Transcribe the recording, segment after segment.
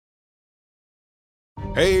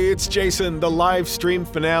Hey, it's Jason. The live stream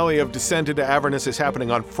finale of Descent into Avernus is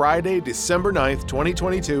happening on Friday, December 9th,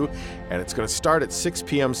 2022, and it's going to start at 6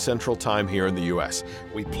 p.m. Central Time here in the U.S.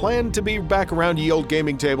 We plan to be back around Ye Olde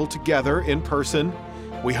Gaming Table together in person.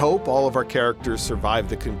 We hope all of our characters survive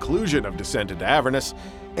the conclusion of Descent into Avernus,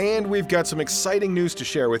 and we've got some exciting news to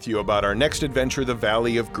share with you about our next adventure, The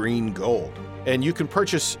Valley of Green Gold. And you can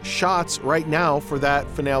purchase shots right now for that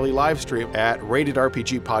finale live stream at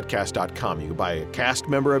ratedrpgpodcast.com. You can buy a cast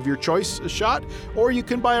member of your choice a shot, or you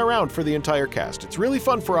can buy a round for the entire cast. It's really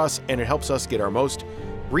fun for us, and it helps us get our most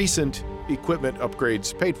recent equipment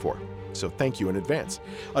upgrades paid for. So thank you in advance.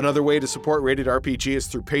 Another way to support Rated RPG is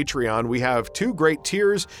through Patreon. We have 2 great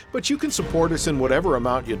tiers, but you can support us in whatever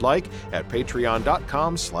amount you'd like at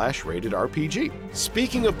patreon.com/ratedrpg.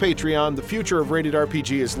 Speaking of Patreon, the future of Rated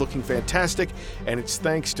RPG is looking fantastic, and it's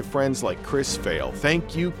thanks to friends like Chris Fail.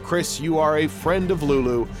 Thank you, Chris. You are a friend of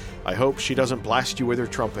Lulu. I hope she doesn't blast you with her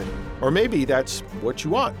trumpet. Or maybe that's what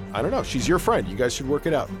you want. I don't know. She's your friend. You guys should work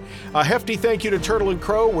it out. A hefty thank you to Turtle and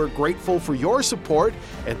Crow. We're grateful for your support,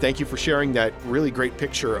 and thank you for sharing that really great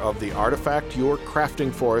picture of the artifact you're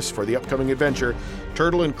crafting for us for the upcoming adventure.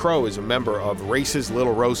 Turtle and Crow is a member of Race's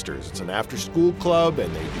Little Roasters. It's an after-school club,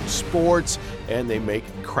 and they do sports, and they make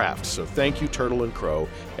crafts. So thank you, Turtle and Crow,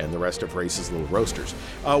 and the rest of Race's Little Roasters.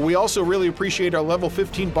 We also really appreciate our level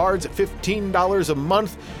 15 bards at $15 a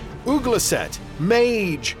month. Uglaset,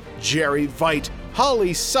 Mage, Jerry Veit,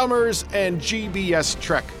 Holly Summers, and GBS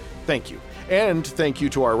Trek. Thank you. And thank you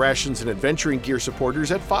to our Rations and Adventuring Gear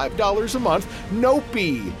supporters at $5 a month.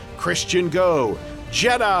 Nopi, Christian Go,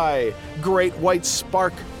 Jedi, Great White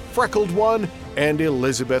Spark, Freckled One, and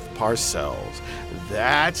Elizabeth Parcells.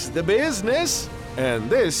 That's the business. And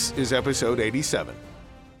this is episode 87.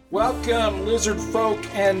 Welcome, lizard folk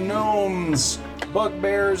and gnomes,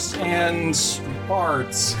 bugbears and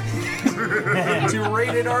bards, to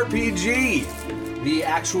Rated RPG, the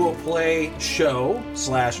actual play show /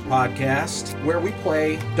 podcast where we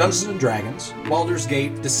play Dungeons and Dragons, Baldur's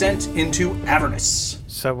Gate, Descent into Avernus.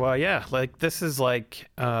 So, this is going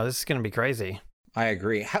to be crazy. I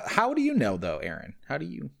agree. How do you know, though, Aaron?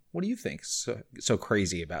 What do you think so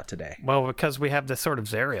crazy about today? Well, because we have the Sword of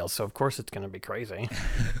Zariel, so of course it's going to be crazy.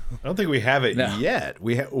 I don't think we have it yet.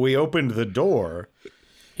 We opened the door.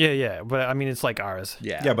 Yeah, but I mean, it's like ours.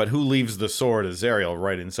 Yeah, but who leaves the Sword of Zariel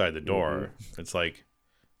right inside the door? Mm-hmm. It's like,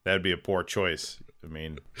 that'd be a poor choice. I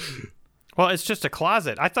mean... Well, it's just a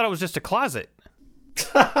closet. I thought it was just a closet.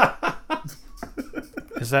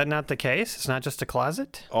 Is that not the case? It's not just a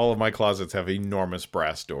closet? All of my closets have enormous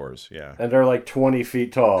brass doors, yeah. And they're like 20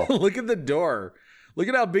 feet tall. Look at the door. Look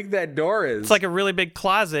at how big that door is. It's like a really big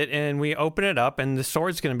closet, and we open it up, and the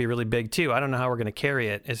sword's going to be really big, too. I don't know how we're going to carry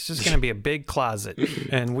it. It's just going to be a big closet.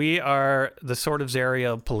 And we are the Sword of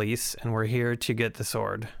Zariel police, and we're here to get the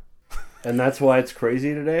sword. And that's why it's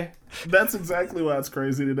crazy today? That's exactly why it's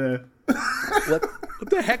crazy today. What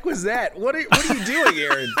the heck was that? What are you doing,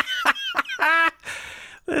 Aaron?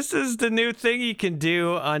 This is the new thing you can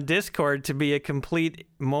do on Discord to be a complete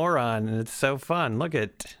moron, and it's so fun. Look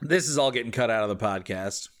at this is all getting cut out of the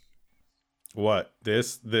podcast. What?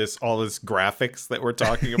 All this graphics that we're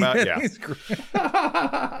talking about? Yeah.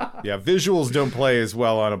 Yeah, visuals don't play as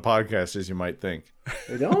well on a podcast as you might think.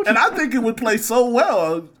 They don't? And I think it would play so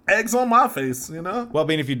well. Eggs on my face, you know? Well, I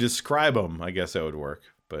mean, if you describe them, I guess that would work.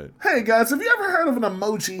 But hey, guys, have you ever heard of an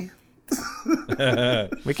emoji?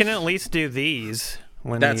 We can at least do these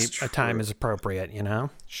when a time is appropriate, you know?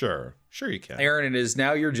 Sure you can. Aaron, it is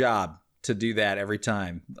now your job to do that every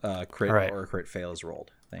time crit right. or a crit fail is rolled.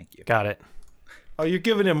 Thank you. Got it. Oh, you're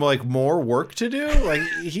giving him like more work to do? Like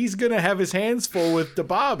he's gonna have his hands full with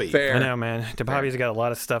DeBobby. Fair. I know, man. DeBobby's got a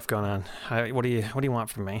lot of stuff going on. What do you want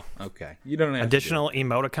from me? Okay, you don't have additional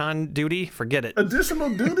emoticon duty. Forget it. Additional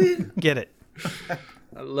duty? Get it.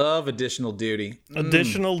 I love additional duty.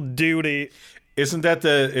 Additional duty. Isn't that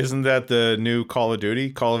the new Call of Duty?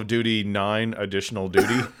 Call of Duty 9 Additional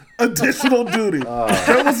Duty? Additional duty.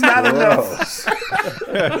 There was not enough.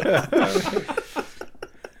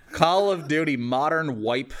 Call of Duty Modern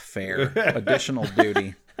Wipe Fair. Additional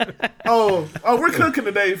duty. Oh, we're cooking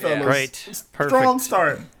today, fellas. Yeah. Great. Perfect. Strong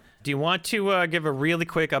start. Do you want to give a really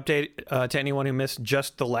quick update to anyone who missed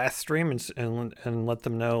just the last stream and let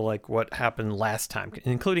them know like what happened last time,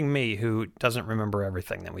 including me, who doesn't remember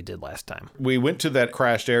everything that we did last time? We went to that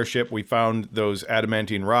crashed airship. We found those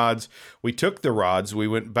adamantine rods. We took the rods. We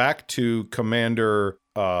went back to Commander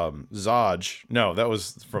Zodge. No, that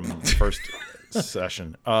was from the first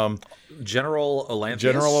session. General Elanthius.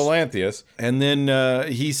 General Elanthius. And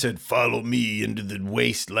then he said, "Follow me into the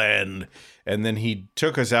wasteland." And then he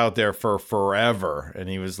took us out there for forever. And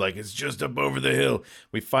he was like, "It's just up over the hill."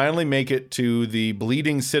 We finally make it to the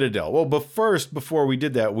Bleeding Citadel. Well, but first, before we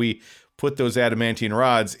did that, we put those adamantine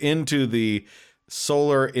rods into the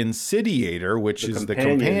Solar Insidiator, which is the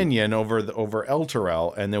companion over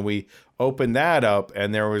Elturel. And then we opened that up,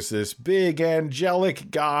 and there was this big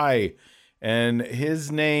angelic guy. And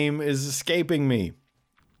his name is escaping me.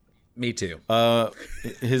 Me too.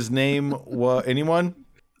 His name was anyone?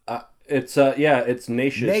 It's Nacious.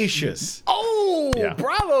 Nacious. Oh, Yeah.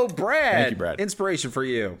 bravo, Brad. Thank you, Brad. Inspiration for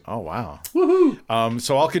you. Oh, wow. Woohoo.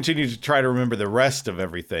 So I'll continue to try to remember the rest of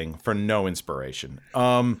everything for no inspiration.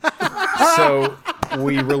 So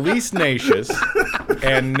we release Nacious,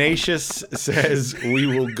 and Nacious says,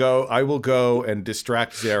 I will go and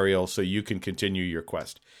distract Zariel so you can continue your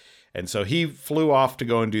quest. And so he flew off to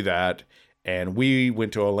go and do that. And we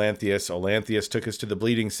went to Elanthius. Elanthius took us to the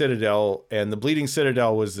Bleeding Citadel. And the Bleeding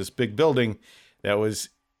Citadel was this big building that was,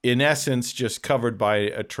 in essence, just covered by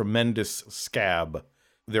a tremendous scab.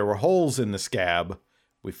 There were holes in the scab.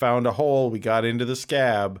 We found a hole. We got into the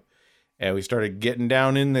scab. And we started getting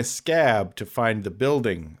down in the scab to find the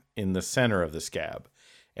building in the center of the scab.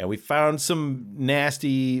 And we found some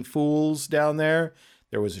nasty fools down there.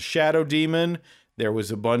 There was a shadow demon. There was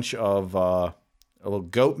a bunch of little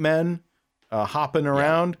goat men hopping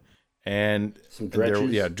around, and some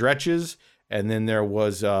dretches. Dretches. And then there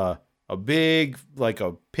was a big, like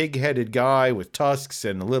a pig-headed guy with tusks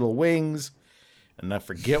and little wings. And I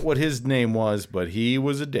forget what his name was, but he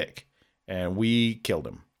was a dick, and we killed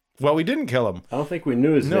him. Well, we didn't kill him. I don't think we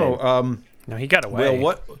knew his name. No, he got away. Well,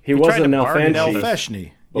 what? He was a bargain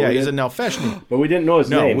Nalfeshni. Yeah, he's a Nalfeshni. But we didn't know his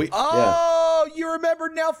name. Oh, you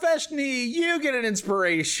remembered Nalfeshni. You get an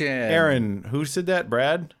inspiration. Aaron, who said that?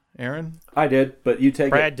 Brad? Aaron? I did, but you take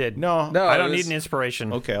it. Brad did. No, I don't need an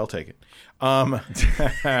inspiration. Okay, I'll take it.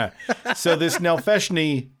 So this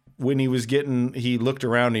Nalfeshni, when he looked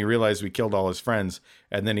around and he realized we killed all his friends,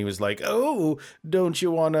 and then he was like, "Oh, don't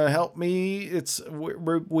you want to help me?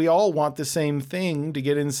 We all want the same thing, to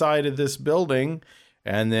get inside of this building."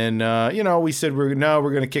 And then, we said, we're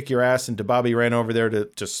going to kick your ass. And Bobby ran over there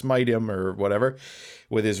to smite him or whatever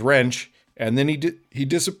with his wrench. And then he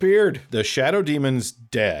disappeared. The shadow demon's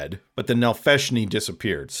dead, but the Nalfeshni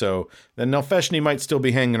disappeared. So the Nalfeshni might still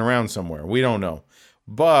be hanging around somewhere. We don't know.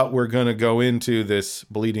 But we're going to go into this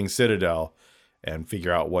Bleeding Citadel and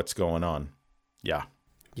figure out what's going on. Yeah.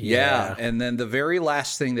 And then the very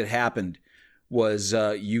last thing that happened was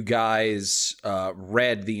you guys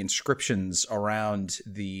read the inscriptions around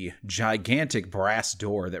the gigantic brass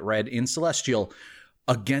door that read in Celestial,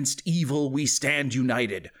 "Against evil we stand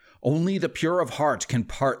united. Only the pure of heart can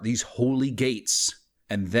part these holy gates."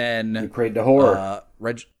 And then we prayed to Horror.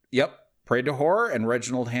 Prayed to Horror, and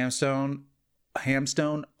Reginald Hamstone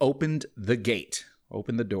opened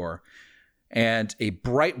the door, and a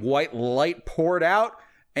bright white light poured out,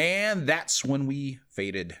 and that's when we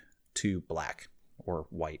faded to black or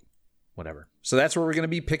white, whatever. So that's where we're going to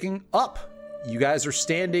be picking up. You guys are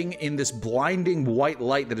standing in this blinding white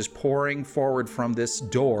light that is pouring forward from this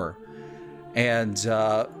door, and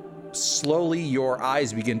slowly your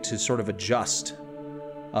eyes begin to sort of adjust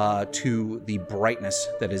to the brightness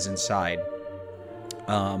that is inside.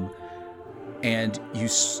 And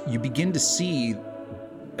you begin to see,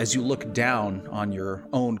 as you look down on your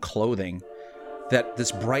own clothing, that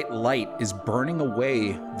this bright light is burning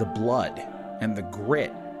away the blood and the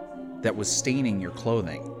grit that was staining your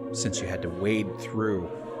clothing, since you had to wade through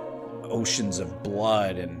oceans of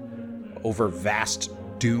blood and over vast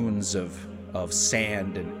dunes of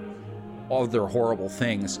sand and other horrible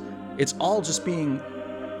things. It's all just being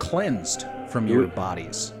cleansed from your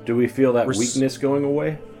bodies. Do we feel that weakness going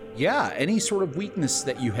away? Yeah, any sort of weakness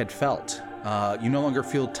that you had felt. You no longer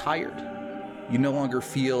feel tired. You no longer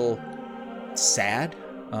feel sad.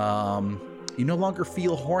 You no longer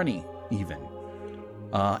feel horny, even.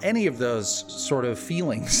 Any of those sort of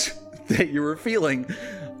feelings that you were feeling,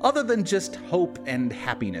 other than just hope and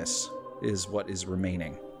happiness, is what is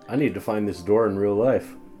remaining. I need to find this door in real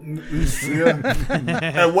life. Yeah.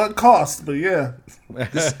 At what cost? But yeah.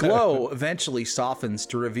 This glow eventually softens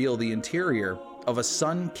to reveal the interior of a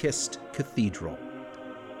sun-kissed cathedral.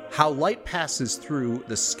 How light passes through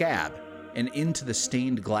the scab and into the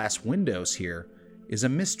stained glass windows here is a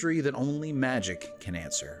mystery that only magic can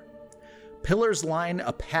answer. Pillars line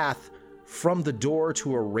a path from the door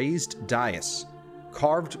to a raised dais,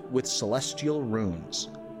 carved with celestial runes.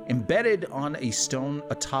 Embedded on a stone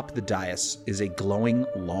atop the dais is a glowing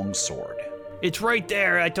longsword. It's right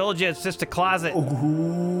there. I told you, it's just a closet.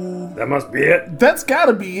 That must be it. That's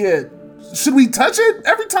gotta be it. Should we touch it?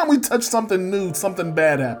 Every time we touch something nude, something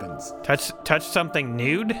bad happens. Touch something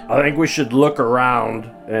nude? I think we should look around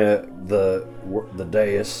the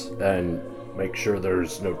dais and make sure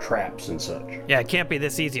there's no traps and such. Yeah, it can't be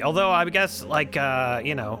this easy. Although I guess, like,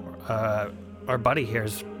 our buddy here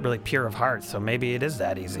is really pure of heart, so maybe it is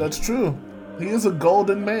that easy. That's true. He is a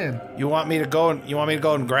golden man. You want me to go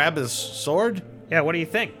and grab his sword? Yeah, what do you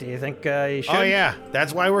think? Do you think you should? Oh yeah,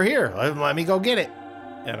 that's why we're here. Let me go get it.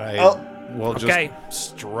 And I will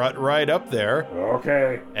just strut right up there.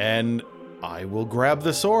 Okay. And I will grab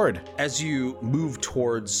the sword. As you move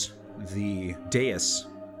towards the dais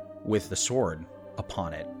with the sword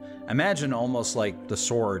upon it, imagine almost like the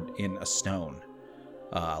sword in a stone,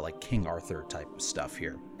 like King Arthur type stuff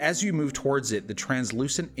here. As you move towards it, the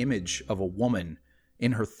translucent image of a woman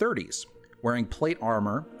in her 30s, wearing plate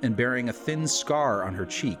armor and bearing a thin scar on her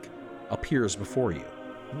cheek, appears before you.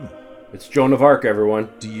 It's Joan of Arc, everyone.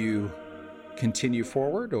 Do you continue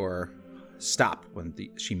forward or stop when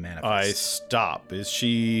she manifests? I stop. Is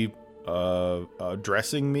she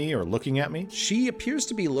addressing me or looking at me? She appears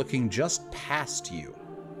to be looking just past you.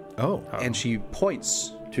 Oh. And she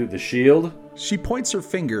points. To the shield? She points her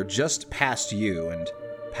finger just past you and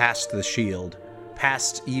past the shield,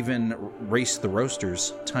 past even Race the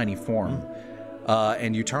Roaster's tiny form.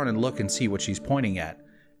 And you turn and look and see what she's pointing at.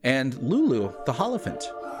 And Lulu, the Holophant,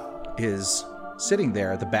 is sitting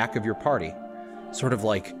there at the back of your party, sort of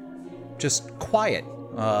like just quiet,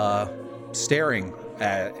 staring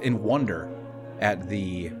in wonder at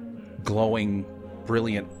the glowing,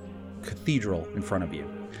 brilliant cathedral in front of you.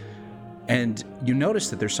 And you notice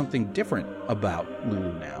that there's something different about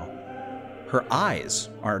Lulu now. Her eyes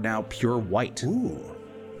are now pure white. Ooh.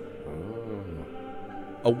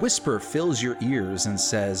 A whisper fills your ears and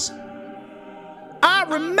says, "I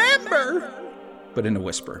remember!" But in a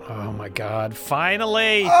whisper. Oh my God,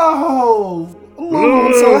 finally! Oh, Lulu,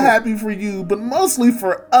 I'm so happy for you, but mostly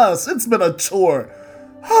for us. It's been a chore.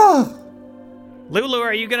 Lulu,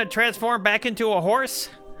 are you gonna transform back into a horse?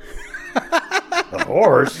 A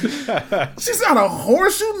horse? She's not a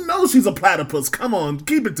horse. You know she's a platypus. Come on,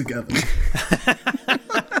 keep it together.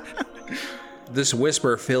 This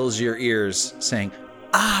whisper fills your ears, saying,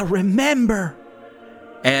 "I remember!"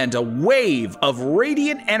 And a wave of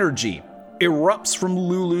radiant energy erupts from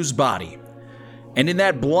Lulu's body. And in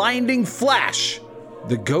that blinding flash,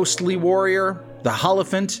 the ghostly warrior, the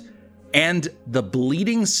Holophant, and the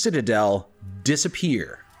bleeding citadel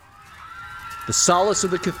disappear. The solace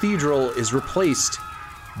of the cathedral is replaced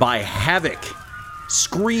by havoc,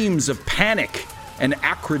 screams of panic, and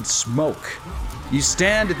acrid smoke. You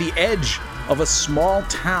stand at the edge of a small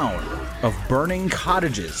town of burning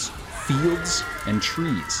cottages, fields, and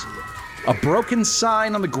trees. A broken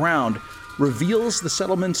sign on the ground reveals the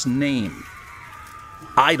settlement's name,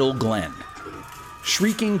 Idle Glen.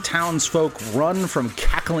 Shrieking townsfolk run from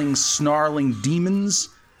cackling, snarling demons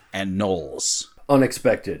and gnolls.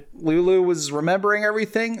 Unexpected. Lulu was remembering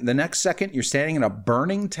everything. The next second, you're standing in a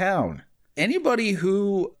burning town. Anybody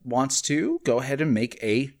who wants to, go ahead and make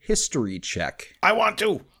a history check. I want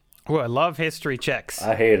to. Ooh, I love history checks.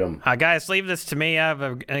 I hate them. Guys, leave this to me. I have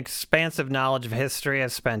an expansive knowledge of history.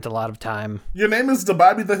 I've spent a lot of time. Your name is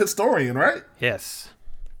Dababi the Historian, right? Yes.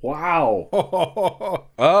 Wow.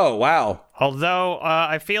 Oh, wow. Although,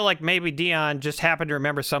 I feel like maybe Dion just happened to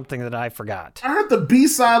remember something that I forgot. I heard the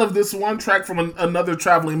B-side of this one track from another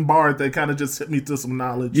traveling bard that kind of just hit me to some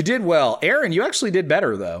knowledge. You did well. Aaron, you actually did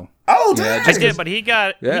better, though. Oh, Yeah, dang. I did, but he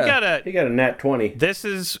got He got a nat 20. This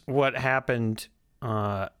is what happened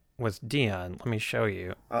with Dion. Let me show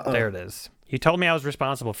you. There it is. You told me I was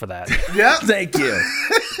responsible for that. Yeah. Thank you.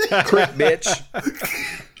 Crit, bitch.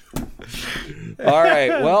 All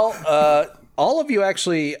right. Well, all of you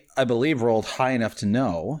actually, I believe, rolled high enough to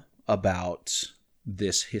know about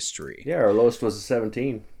this history. Yeah, our lowest was a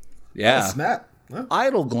 17. Yeah. Snap. Huh?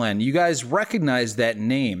 Idle Glen, you guys recognize that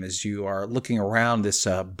name as you are looking around this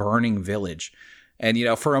burning village. And, you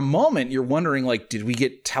know, for a moment, you're wondering, like, did we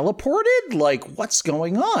get teleported? Like, what's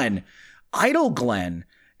going on? Idle Glen.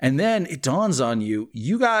 And then it dawns on you,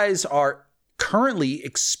 you guys are currently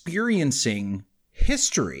experiencing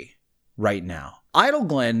history right now. Idle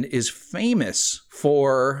Glen is famous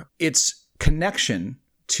for its connection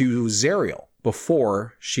to Zariel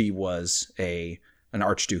before she was an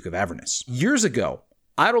Archduke of Avernus. Years ago,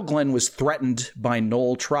 Idle Glen was threatened by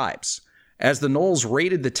Gnoll tribes. As the Gnolls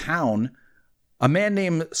raided the town, a man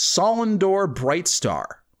named Solendor Brightstar,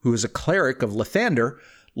 who is a cleric of Lathander,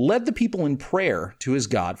 led the people in prayer to his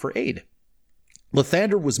god for aid.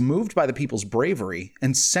 Lathander was moved by the people's bravery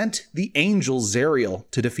and sent the angel Zariel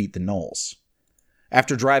to defeat the Gnolls.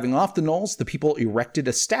 After driving off the Gnolls, the people erected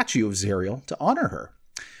a statue of Zariel to honor her.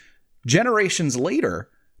 Generations later,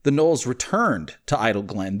 the Gnolls returned to Idle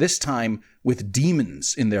Glen, this time with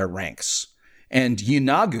demons in their ranks, and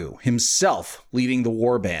Yeenagu himself leading the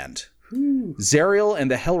warband. Zariel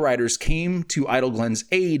and the Hellriders came to Idle Glen's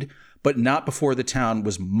aid, but not before the town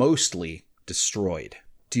was mostly destroyed.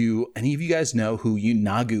 Do any of you guys know who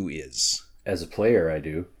Yeenagu is? As a player, I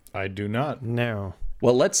do. I do not. No.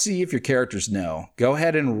 Well, let's see if your characters know. Go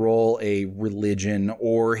ahead and roll a religion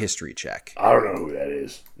or history check. I don't know who that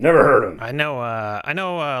is. Never heard him. I know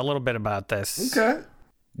a little bit about this. Okay.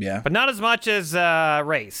 Yeah. But not as much as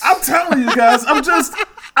race. I'm telling you guys,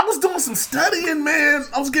 I was doing some studying, man.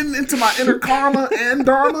 I was getting into my inner karma and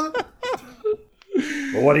dharma.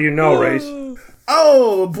 Well, what do you know, Race?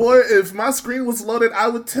 Oh boy, if my screen was loaded, I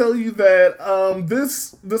would tell you that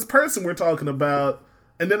this person we're talking about,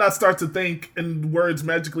 and then I start to think, and words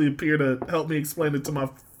magically appear to help me explain it to my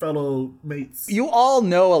fellow mates. You all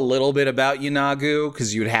know a little bit about Yeenagu,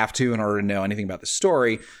 because you would have to in order to know anything about the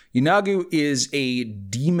story. Yeenagu is a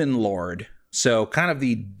demon lord, so kind of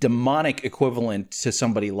the demonic equivalent to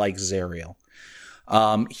somebody like Zariel.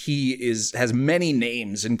 He has many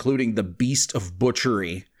names, including the Beast of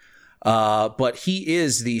Butchery, but he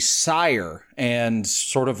is the sire and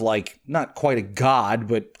sort of like, not quite a god,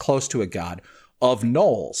 but close to a god, of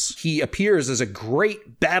Gnolls. He appears as a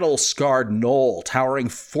great battle-scarred Gnoll, towering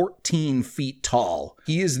 14 feet tall.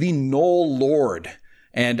 He is the Gnoll Lord,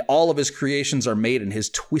 and all of his creations are made in his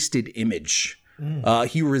twisted image.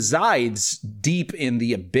 He resides deep in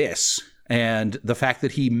the abyss, and the fact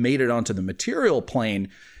that he made it onto the material plane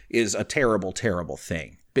is a terrible, terrible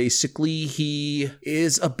thing. Basically, he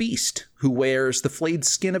is a beast who wears the flayed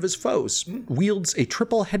skin of his foes, wields a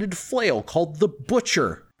triple-headed flail called the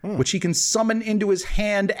Butcher, which he can summon into his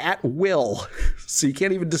hand at will, so you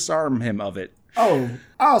can't even disarm him of it. Oh,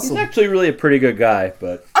 awesome. He's actually really a pretty good guy,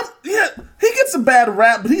 but... Yeah, he gets a bad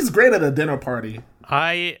rap, but he's great at a dinner party.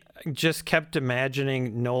 I just kept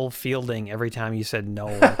imagining Noel Fielding every time you said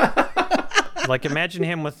Noel. Like, imagine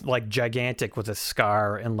him with, like, gigantic with a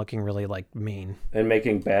scar and looking really, like, mean. And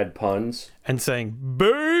making bad puns. And saying,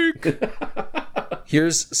 bake!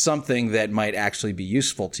 Here's something that might actually be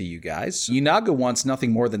useful to you guys. Yeenagu wants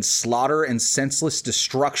nothing more than slaughter and senseless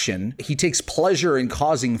destruction. He takes pleasure in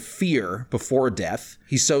causing fear before death.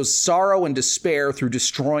 He sows sorrow and despair through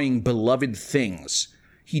destroying beloved things.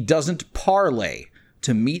 He doesn't parley.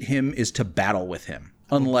 To meet him is to battle with him,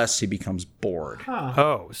 unless he becomes bored.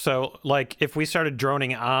 Oh, so, like, if we started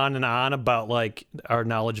droning on and on about, like, our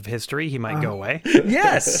knowledge of history, he might go away?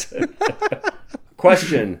 Yes!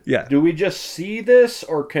 Question. Yeah. Do we just see this,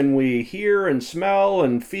 or can we hear and smell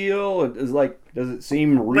and feel? Does it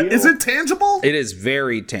seem real? Is it tangible? It is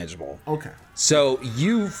very tangible. Okay. So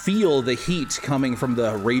you feel the heat coming from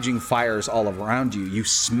the raging fires all around you. You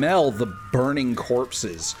smell the burning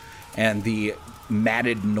corpses and the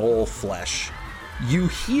matted gnoll flesh. You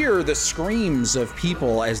hear the screams of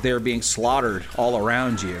people as they're being slaughtered all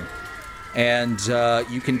around you. And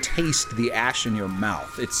you can taste the ash in your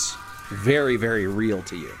mouth. It's very, very real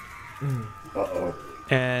to you. Uh-oh.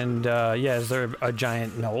 And, is there a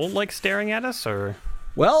giant gnoll, like, staring at us, or...?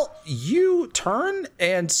 Well, you turn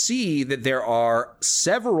and see that there are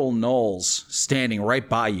several gnolls standing right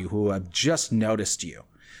by you who have just noticed you.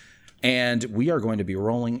 And we are going to be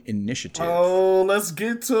rolling initiative. Oh, let's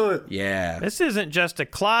get to it. Yeah. This isn't just a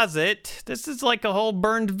closet. This is like a whole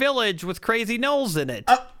burned village with crazy gnolls in it.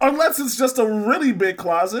 Unless it's just a really big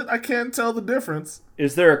closet. I can't tell the difference.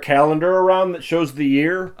 Is there a calendar around that shows the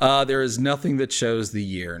year? There is nothing that shows the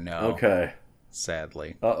year, no. Okay.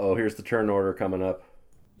 Sadly. Uh-oh, here's the turn order coming up.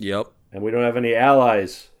 Yep. And we don't have any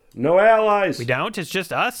allies. No allies. We don't? It's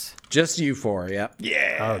just us? Just you four, yeah.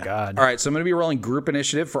 Yeah. Oh, God. All right, so I'm going to be rolling group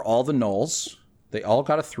initiative for all the gnolls. They all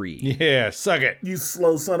got a 3. Yeah, suck it. You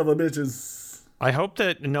slow son of a bitches. I hope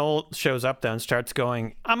that Gnoll shows up, though, and starts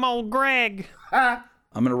going, I'm old Greg. Ha!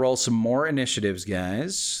 I'm going to roll some more initiatives,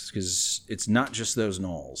 guys, because it's not just those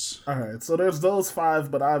gnolls. All right, so there's those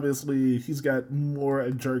 5, but obviously he's got more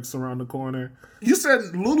jerks around the corner. You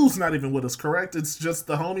said Lulu's not even with us, correct? It's just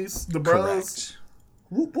the homies, the bros? Correct.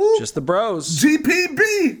 Whoop, whoop. Just the bros.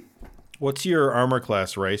 GPB! What's your armor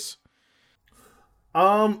class, Race?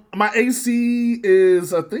 My AC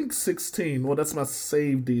is, I think, 16. Well, that's my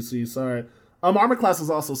save DC, sorry. Armor class is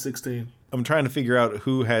also 16. I'm trying to figure out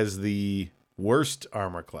who has the worst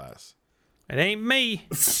armor class. It ain't me.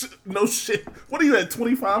 No shit. What are you at,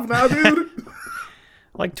 25 now, dude?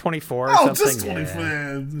 Like 24 or Oh, something. just 25.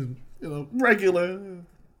 Yeah. You know, regular.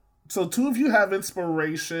 So 2 of you have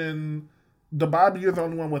inspiration. DeBobby, you're the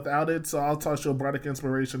only one without it, so I'll toss you a bardic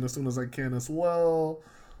inspiration as soon as I can as well.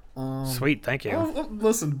 Sweet, thank you.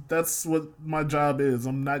 Listen, that's what my job is.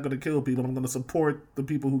 I'm not going to kill people. I'm going to support the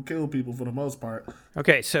people who kill people for the most part.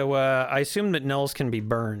 Okay, so I assume that gnolls can be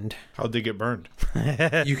burned. How'd they get burned?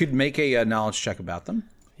 You could make a knowledge check about them.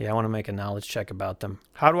 Yeah, I want to make a knowledge check about them.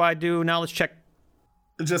 How do I do knowledge check?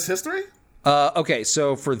 Just history? Okay,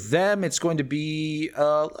 so for them, it's going to be,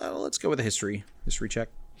 let's go with a history check.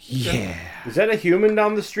 Yeah. Is that a human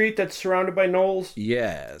down the street that's surrounded by gnolls?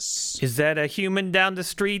 Yes. Is that a human down the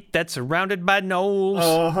street that's surrounded by gnolls?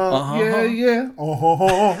 Yeah.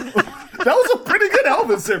 That was a pretty good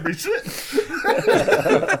Elvis every shit.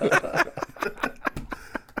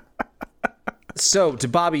 So, to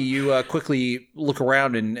Bobby, you quickly look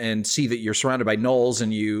around and see that you're surrounded by gnolls,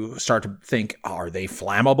 and you start to think, are they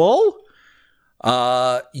flammable?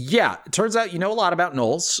 Yeah, it turns out you know a lot about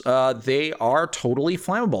gnolls. They are totally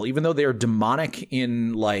flammable, even though they're demonic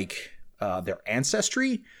in their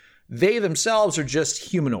ancestry. They themselves are just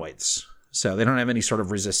humanoids, so they don't have any sort of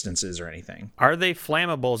resistances or anything. Are they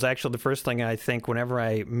flammable is actually the first thing I think whenever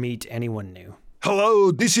I meet anyone new.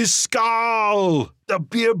 Hello, this is Skull, the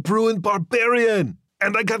beer brewing barbarian,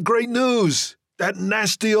 and I got great news. That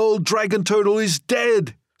nasty old dragon turtle is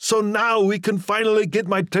dead. So now we can finally get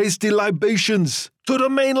my tasty libations to the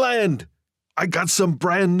mainland. I got some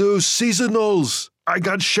brand new seasonals. I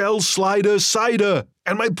got Shell Slider Cider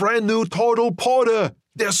and my brand new Turtle Porter.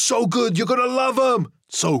 They're so good, you're gonna love them.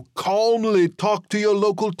 So calmly talk to your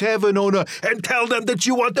local tavern owner and tell them that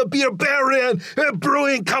you want the Beerbarian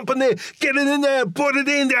Brewing Company. Get it in there, put it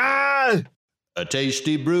in there. A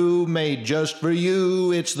tasty brew made just for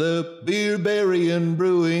you. It's the Beerbarian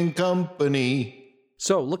Brewing Company.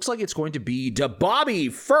 So, looks like it's going to be Bobby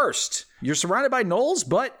first. You're surrounded by gnolls,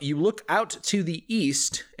 but you look out to the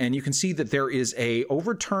east, and you can see that there is a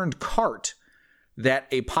overturned cart that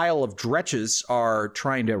a pile of dretches are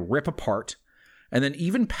trying to rip apart. And then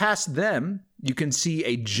even past them, you can see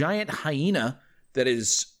a giant hyena that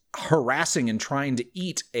is harassing and trying to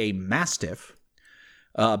eat a mastiff.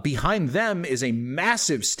 Behind them is a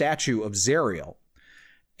massive statue of Zariel.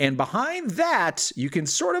 And behind that, you can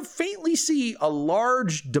sort of faintly see a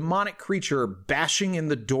large demonic creature bashing in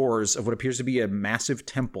the doors of what appears to be a massive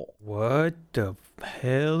temple. What the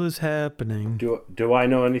hell is happening? Do I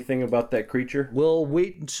know anything about that creature? We'll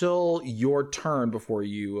wait until your turn before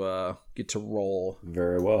you get to roll.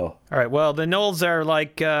 Very well. All right, well, the gnolls are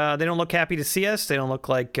like, they don't look happy to see us. They don't look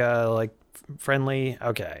like friendly.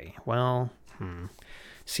 Okay, well,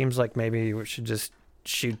 seems like maybe we should just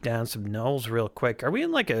shoot down some gnolls real quick. Are we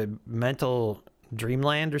in like a mental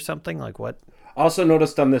dreamland or something? Like what? Also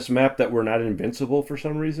noticed on this map that we're not invincible for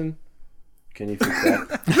some reason. Can you fix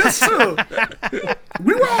that? That's true.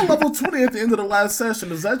 We were on level 20 at the end of the last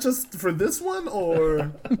session. Is that just for this one,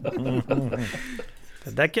 or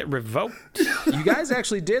did that get revoked? You guys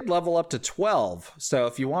actually did level up to 12. So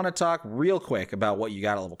if you want to talk real quick about what you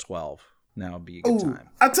got at level 12, now would be a good time.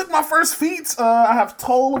 I took my first feats. I have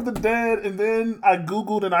Toll of the Dead, and then I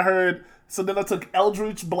Googled and I heard. So then I took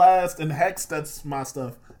Eldritch Blast and Hex. That's my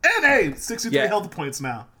stuff. And hey, 63 health points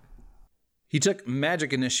now. He took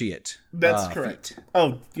Magic Initiate. That's correct.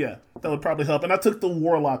 Oh, yeah. That would probably help. And I took the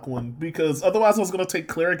Warlock one, because otherwise I was going to take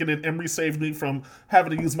Cleric, and then Emery saved me from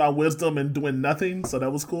having to use my Wisdom and doing nothing, so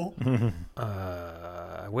that was cool.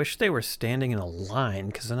 I wish they were standing in a line,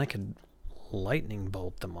 because then I could lightning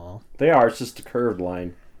bolt them all. They are. It's just a curved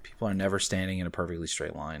line. People are never standing in a perfectly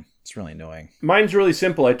straight line. It's really annoying. Mine's really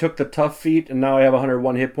simple. I took the tough feat, and now I have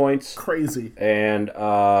 101 hit points. Crazy. And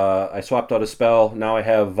I swapped out a spell. Now I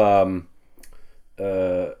have...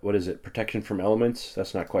 what is it? Protection from elements?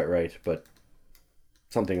 That's not quite right, but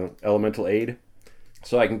something elemental aid.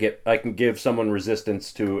 So I can give someone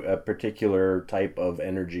resistance to a particular type of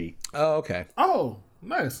energy. Oh, okay. Oh,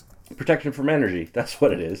 nice. Protection from energy. That's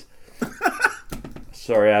what it is.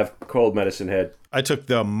 Sorry, I have cold medicine head. I took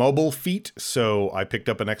the mobile feat, so I picked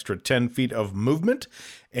up an extra 10 feet of movement,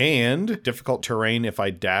 and difficult terrain, if I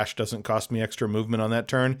dash, doesn't cost me extra movement on that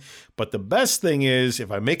turn. But the best thing is,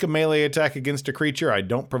 if I make a melee attack against a creature, I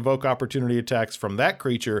don't provoke opportunity attacks from that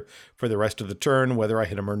creature for the rest of the turn, whether I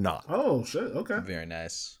hit him or not. Oh, shit. Okay. Very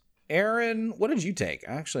nice. Aaron, what did you take?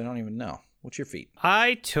 I actually don't even know. What's your feat?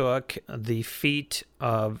 I took the feat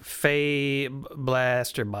of Fey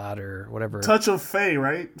Blast or Bot or whatever. Touch of Fey,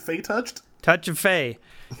 right? Fey touched? Touch of Fey.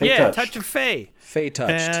 Touch of Fey. Fey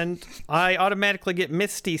touched. And I automatically get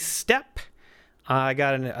Misty Step. I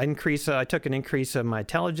got an increase. I took an increase of my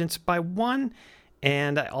intelligence by 1.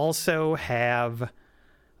 And I also have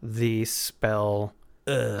the spell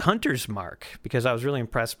Hunter's Mark because I was really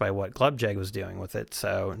impressed by what Glubjag was doing with it.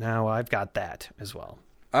 So now I've got that as well.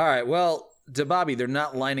 All right, well, Bobby, they're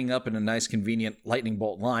not lining up in a nice, convenient lightning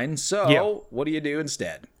bolt line. So what do you do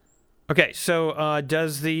instead? Okay, so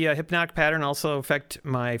does the hypnotic pattern also affect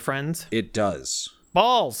my friends? It does.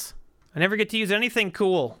 Balls! I never get to use anything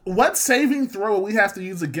cool. What saving throw will we have to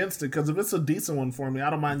use against it? Because if it's a decent one for me, I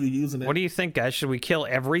don't mind you using it. What do you think, guys? Should we kill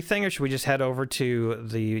everything, or should we just head over to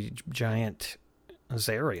the giant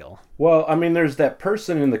Zariel? Well, I mean, there's that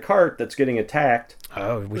person in the cart that's getting attacked.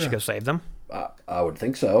 Oh, we should go save them? I would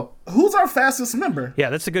think so. Who's our fastest member? Yeah,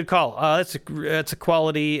 that's a good call. That's a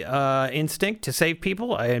quality instinct to save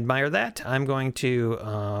people. I admire that. I'm going to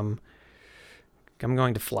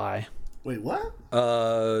fly. Wait, what?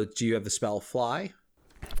 Do you have the spell fly?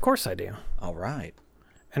 Of course I do. All right.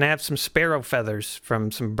 And I have some sparrow feathers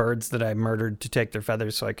from some birds that I murdered to take their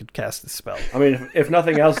feathers so I could cast the spell. I mean, if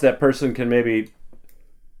nothing else, that person can maybe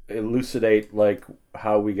elucidate, like,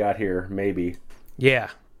 how we got here, maybe. Yeah.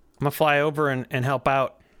 I'm going to fly over and help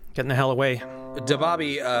out. Getting the hell away.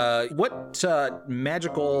 Dababi, what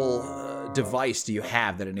magical device do you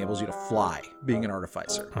have that enables you to fly, being an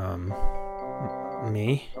artificer?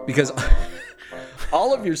 Me? Because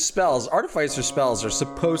all of your spells, artificer spells, are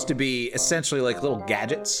supposed to be essentially like little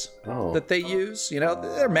gadgets that they use. You know,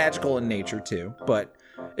 they're magical in nature too, but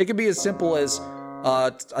it can be as simple as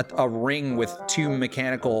a ring with 2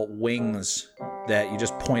 mechanical wings that you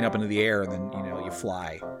just point up into the air and then, you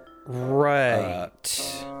fly. Right.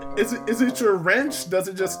 Is it your wrench? Does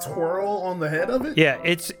it just twirl on the head of it? Yeah,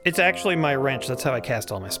 it's actually my wrench. That's how I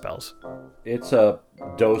cast all my spells. It's a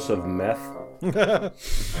dose of meth.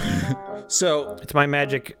 So it's my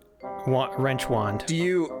magic wrench wand. Do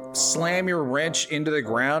you slam your wrench into the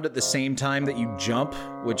ground at the same time that you jump,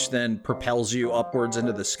 which then propels you upwards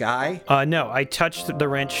into the sky? No, I touched the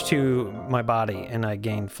wrench to my body and I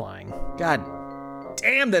gained flying. God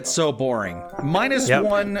damn, that's so boring. Minus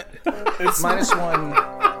one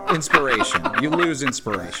inspiration. You lose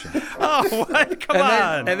inspiration. Oh, what? Come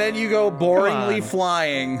on. And then you go boringly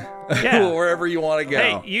flying wherever you want to go.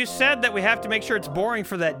 Hey, you said that we have to make sure it's boring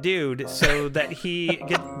for that dude so that he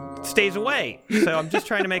stays away. So I'm just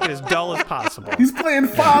trying to make it as dull as possible. He's playing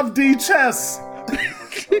 5D chess.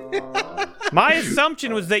 My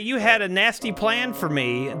assumption was that you had a nasty plan for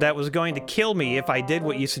me that was going to kill me if I did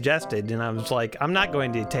what you suggested, and I was like, I'm not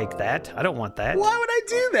going to take that. I don't want that. Why would I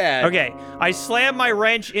do that? Okay, I slam my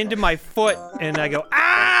wrench into my foot, and I go,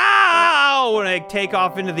 ow! And I take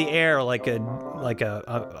off into the air like a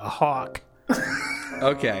hawk.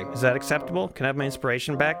 Okay. Is that acceptable? Can I have my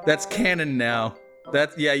inspiration back? That's canon now.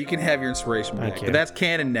 You can have your inspiration back. But that's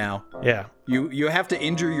canon now. Yeah. You have to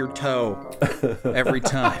injure your toe every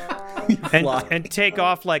time. and take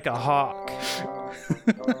off like a hawk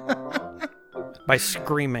by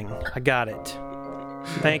screaming. I got it.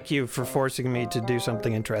 Thank you for forcing me to do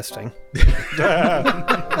something interesting.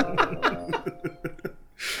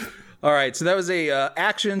 All right, so that was a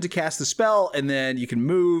action to cast the spell, and then you can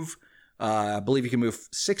move. I believe you can move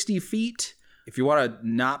 60 feet. If you want to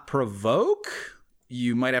not provoke,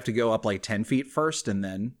 you might have to go up like 10 feet first and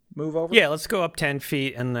then move over. Yeah, let's go up 10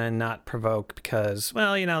 feet and then not provoke because,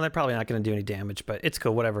 well, they're probably not going to do any damage, but it's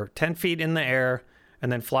cool, whatever. 10 feet in the air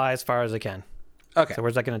and then fly as far as I can. Okay. So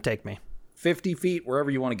where's that going to take me? 50 feet, wherever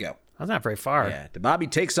you want to go. That's not very far. Yeah, Bobby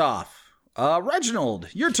takes off. Reginald,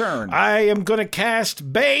 your turn. I am going to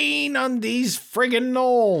cast Bane on these friggin'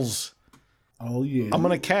 gnolls. Oh, yeah. I'm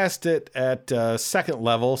going to cast it at second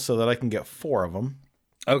level so that I can get 4 of them.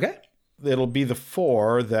 Okay. It'll be the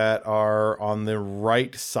 4 that are on the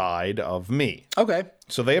right side of me. Okay.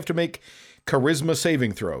 So they have to make charisma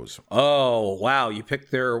saving throws. Oh, wow. You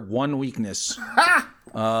picked their one weakness.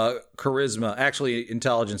 Charisma. Actually,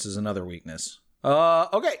 intelligence is another weakness.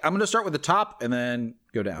 Okay. I'm going to start with the top and then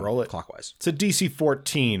go down. Roll it clockwise. It's a DC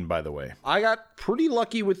 14, by the way. I got pretty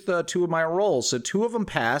lucky with 2 of my rolls. So 2 of them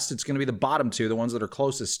passed. It's going to be the bottom 2, the ones that are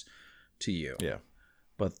closest to you. Yeah.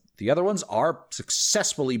 But the other ones are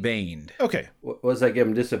successfully baned. Okay. Was that give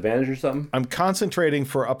them disadvantage or something? I'm concentrating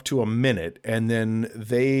for up to a minute, and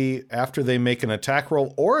then after they make an attack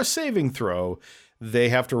roll or a saving throw, they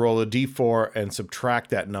have to roll a d4 and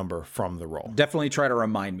subtract that number from the roll. Definitely try to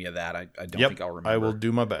remind me of that. I don't think I'll remember. I will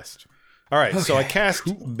do my best. All right, so I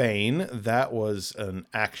cast Bane. That was an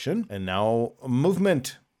action. And now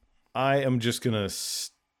movement. I am just going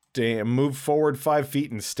to move forward 5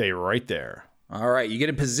 feet and stay right there. All right, you get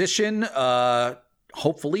in position,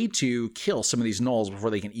 hopefully, to kill some of these gnolls before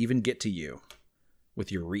they can even get to you with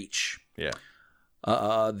your reach. Yeah.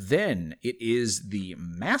 Then it is the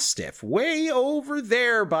Mastiff, way over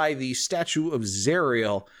there by the statue of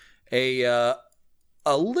Zariel. A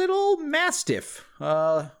a little mastiff,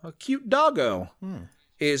 a cute doggo,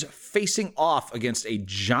 is facing off against a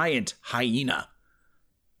giant hyena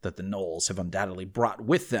that the gnolls have undoubtedly brought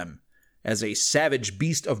with them as a savage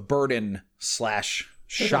beast of burden /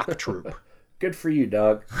 shock troop. Good for you,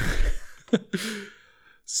 dog.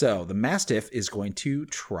 So the mastiff is going to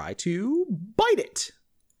try to bite it.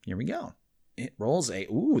 Here we go. It rolls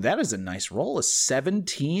that is a nice roll. A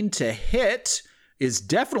 17 to hit is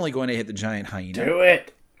definitely going to hit the giant hyena. Do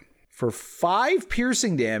it. For 5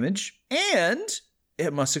 piercing damage, and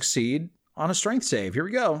it must succeed on a strength save. Here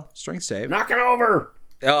we go. Strength save. Knock it over.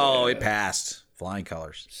 Oh, it passed. Flying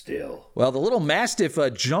colors. Still. Well, the little mastiff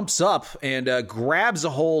jumps up and grabs a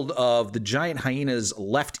hold of the giant hyena's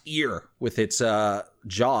left ear with its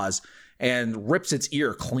jaws and rips its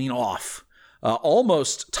ear clean off,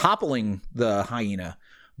 almost toppling the hyena,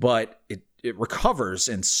 but it recovers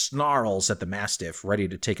and snarls at the mastiff, ready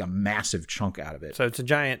to take a massive chunk out of it. So it's a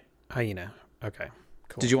giant hyena. Okay.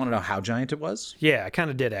 Cool. Did you want to know how giant it was? Yeah, I kind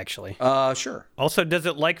of did, actually. Sure. Also, does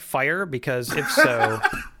it like fire? Because if so...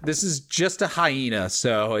 This is just a hyena,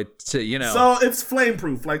 so it's, So it's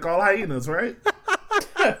flame-proof, like all hyenas, right?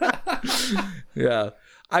 Yeah.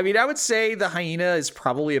 I mean, I would say the hyena is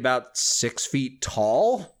probably about 6 feet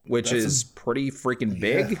tall, which is pretty freaking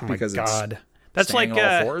big because God. it's That's like standing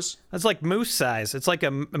on all fours. That's like moose size. It's like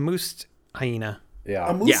a moose hyena. Yeah.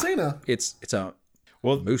 A musina. It's a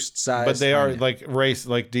Well, moose size. but they are hyena.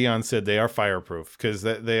 like Dion said, they are fireproof because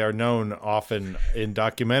they are known often in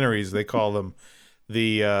documentaries. They call them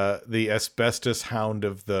the asbestos hound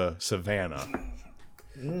of the savannah.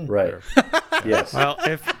 Right. Yes. Well,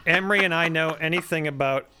 if Emery and I know anything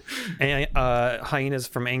about hyenas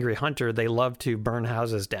from Angry Hunter, they love to burn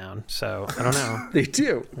houses down. So I don't know. They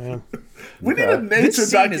do. We need a nature This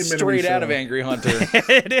scene documentary is straight show. out of Angry Hunter.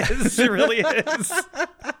 It is. It really is.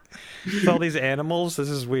 With all these animals, this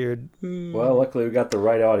is weird. Well, luckily we got the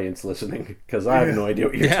right audience listening because I have no idea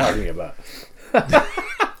what you're talking about.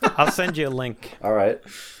 I'll send you a link. All right.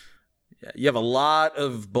 You have a lot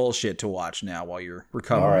of bullshit to watch now while you're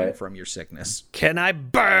recovering from your sickness. Can I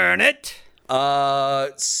burn it?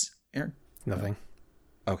 Aaron? Nothing.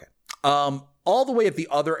 Okay. All the way at the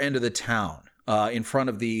other end of the town, in front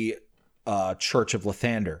of the Church of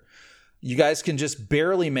Lathander, you guys can just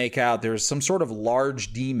barely make out there's some sort of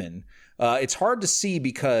large demon. It's hard to see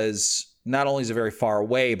because not only is it very far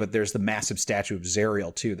away, but there's the massive statue of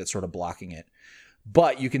Zariel, too, that's sort of blocking it.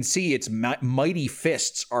 But you can see its mighty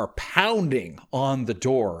fists are pounding on the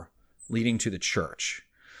door leading to the church.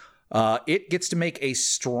 It gets to make a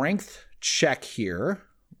strength check here.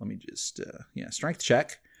 Let me just, strength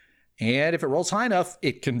check. And if it rolls high enough,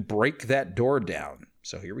 it can break that door down.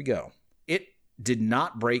 So here we go. It did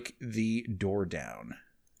not break the door down,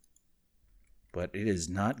 but it is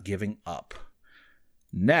not giving up.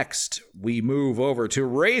 Next, we move over to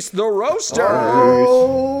Race the Roaster.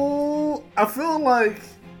 Oh, I feel like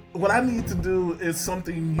what I need to do is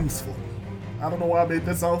something useful. I don't know why I made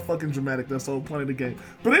that sound fucking dramatic. That's the whole point of the game.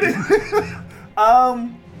 But it is.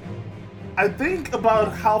 I think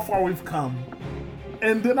about how far we've come.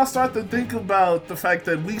 And then I start to think about the fact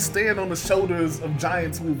that we stand on the shoulders of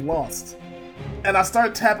giants we've lost. And I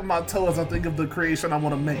start tapping my toe as I think of the creation I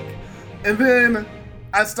want to make. And then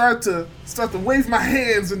I start to wave my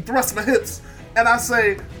hands and thrust my hips. And I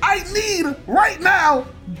say, I need right now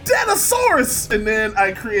Denosaurus! And then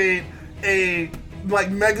I create a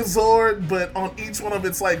Megazord, but on each one of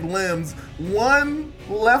its limbs, one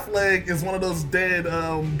left leg is one of those dead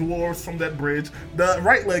dwarves from that bridge. The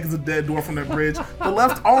right leg is a dead dwarf from that bridge. The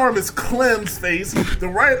left arm is Clem's face. The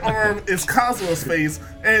right arm is Cosmo's face.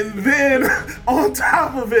 And then on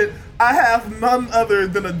top of it, I have none other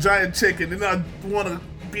than a giant chicken. And I want to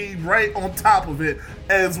be right on top of it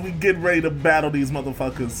as we get ready to battle these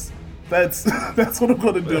motherfuckers. That's what I'm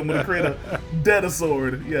going to do. I'm going to create a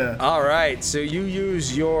Denosaur. Yeah. All right. So you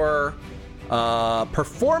use your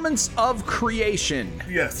performance of creation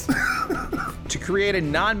Yes. to create a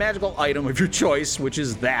non-magical item of your choice, which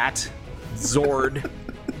is that Zord.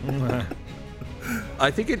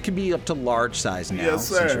 I think it can be up to large size now, Yes,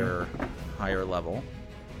 since sir. you're higher level.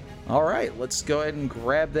 All right, let's go ahead and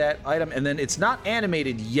grab that item, and then it's not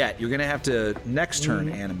animated yet. You're gonna have to next turn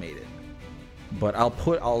animate it. But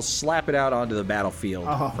I'll slap it out onto the battlefield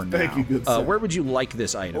for now. thank you, good sir. Where would you like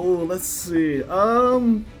this item? Oh, let's see.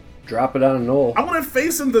 Drop it on a knoll. I want to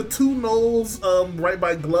face in the two knolls right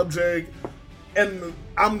by Glubjag, and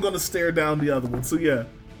I'm gonna stare down the other one. So yeah,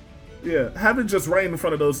 have it just right in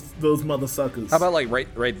front of those mother suckers. How about right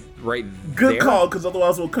Good there? call, because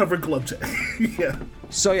otherwise we'll cover Glubjag. Yeah.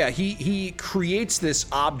 So yeah, he creates this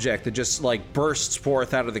object that just bursts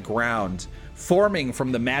forth out of the ground forming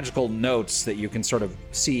from the magical notes that you can sort of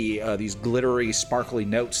see, these glittery, sparkly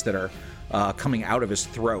notes that are coming out of his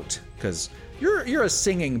throat. Because you're a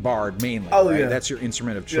singing bard mainly, right? Yeah. That's your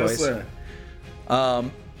instrument of choice. Yes,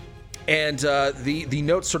 sir. And the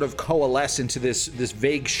notes sort of coalesce into this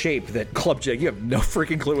vague shape that Clubjig, you have no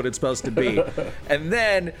freaking clue what it's supposed to be. And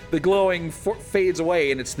then the glowing fades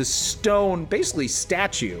away, and it's this stone, basically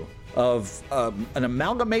statue of an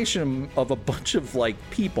amalgamation of a bunch of like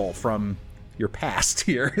people from your past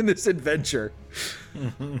here in this adventure.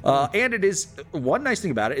 And it is, one nice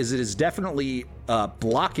thing about it is it is definitely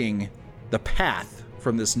blocking the path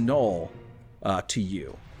from this knoll to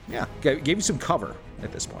you. Yeah, gave you some cover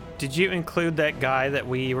at this point. Did you include that guy that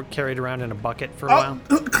we carried around in a bucket for a while?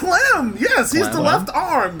 Clem! Yes, he's the left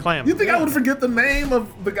arm. Clem. You think I would forget the name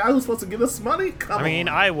of the guy who's supposed to give us money? Come I mean,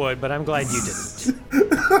 on. I would, but I'm glad you didn't.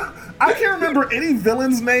 I can't remember any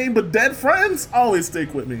villain's name, but dead friends always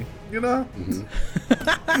stick with me. You know?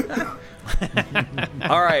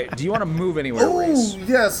 All right, do you want to move anywhere, Reese? Oh,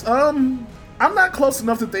 yes. I'm not close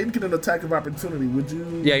enough that they'd get an attack of opportunity. Would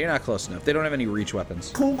you? Yeah, you're not close enough. They don't have any reach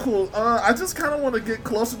weapons. Cool. I just kind of want to get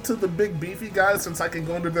closer to the big beefy guys since I can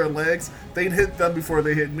go under their legs. They'd hit them before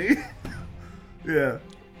they hit me. Yeah.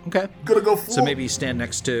 Okay. Gonna go full. So maybe stand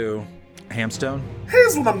next to Hamstone?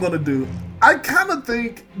 Here's what I'm gonna do. I kind of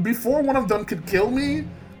think before one of them could kill me,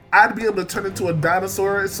 I'd be able to turn into a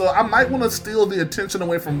dinosaur. So I might want to steal the attention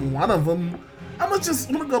away from one of them. I'm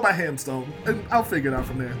gonna go by Hamstone, and I'll figure it out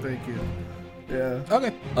from there. Thank you. Yeah.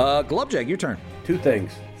 Okay. Glubjag, your turn. Two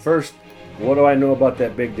things. First, what do I know about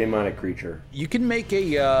that big demonic creature? You can make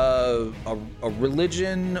a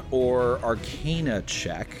religion or arcana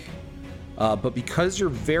check, but because you're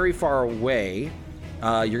very far away,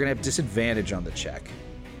 you're gonna have disadvantage on the check.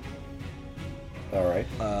 All right.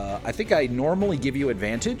 I think I normally give you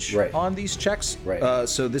advantage Right. on these checks. Right.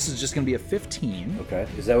 So this is just gonna be a 15. Okay.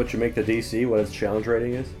 Is that what you make the DC? What its challenge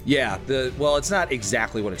rating is? Yeah. Well, it's not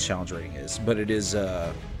exactly what its challenge rating is, but it is.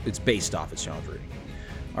 It's based off its challenge rating.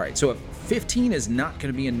 All right. So if 15 is not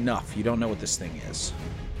gonna be enough, you don't know what this thing is.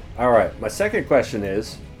 All right. My second question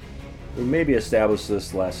is, we maybe established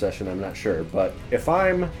this last session, I'm not sure, but if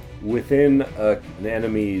I'm within an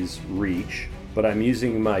enemy's reach, but I'm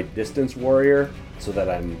using my distance warrior so that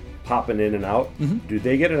I'm popping in and out, do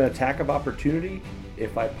they get an attack of opportunity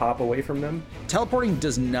if I pop away from them? Teleporting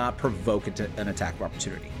does not provoke an attack of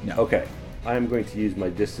opportunity. No. Okay. I'm going to use my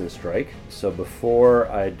distance strike. So before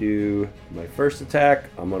I do my first attack,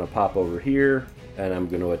 I'm going to pop over here, and I'm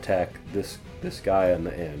going to attack this guy on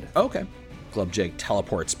the end. Okay. Glubjag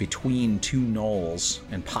teleports between two knolls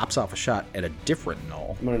and pops off a shot at a different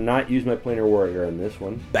knoll. I'm going to not use my planar warrior on this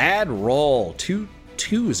one. Bad roll. 2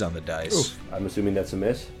 2s on the dice. I'm assuming that's a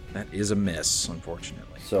miss. That is a miss,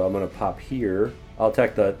 unfortunately. So I'm going to pop here. I'll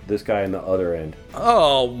attack this guy on the other end.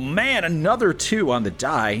 Oh, man, another 2 on the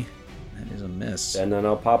die. That is a miss. And then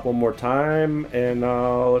I'll pop one more time, and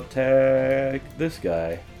I'll attack this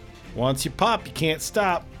guy. Once you pop, you can't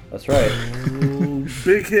stop. That's right. Ooh,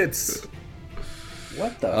 big hits.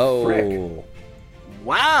 What the frick?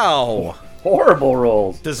 Wow. Horrible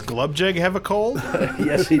rolls. Does Glubjag have a cold?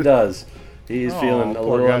 Yes, he does. He's feeling a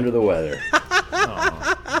poor little guy. under the weather.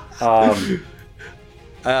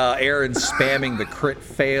 Aaron spamming the crit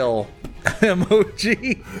fail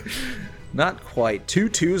emoji. Not quite. 2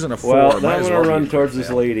 2s and a 4. Well, now Might I'm as going to well run be a towards crit this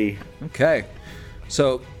fail. lady. Okay.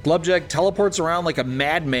 So Glubjag teleports around like a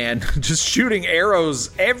madman, just shooting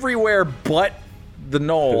arrows everywhere but the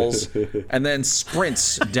knolls, and then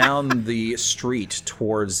sprints down the street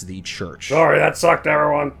towards the church. Sorry, that sucked,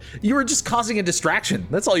 everyone. You were just causing a distraction.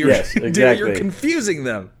 That's all you're Yes, doing. exactly. You're confusing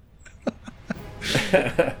them.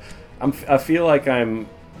 I feel like I'm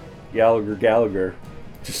Gallagher,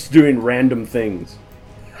 just doing random things.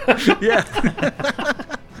 Yeah.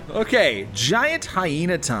 Okay, giant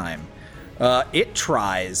hyena time. It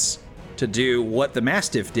tries to do what the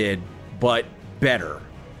Mastiff did, but better.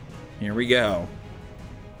 Here we go.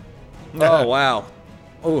 Oh, wow.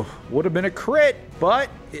 Oh, would have been a crit, but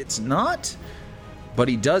it's not. But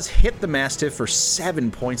he does hit the Mastiff for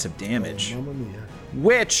 7 points of damage.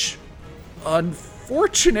 Which,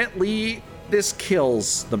 unfortunately, this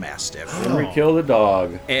kills the Mastiff. Henry killed a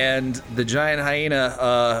dog. And the giant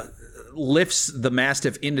hyena lifts the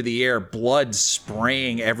Mastiff into the air, blood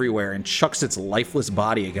spraying everywhere, and chucks its lifeless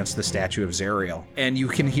body against the statue of Zariel. And you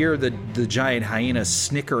can hear the giant hyena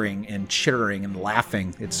snickering and chittering and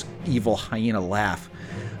laughing, its evil hyena laugh.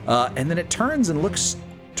 And then it turns and looks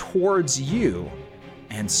towards you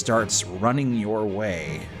and starts running your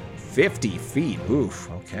way. 50 feet.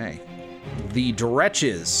 Oof, okay. The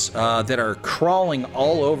Dretches that are crawling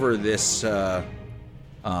all over this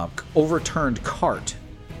overturned cart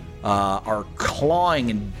are clawing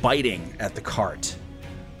and biting at the cart.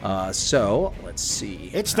 So let's see.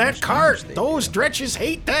 It's how that much cart. damage they Those do. dretches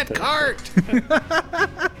hate that cart.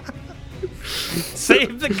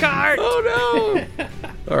 Save the cart! Oh no!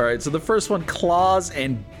 All right, so the first one claws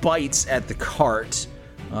and bites at the cart.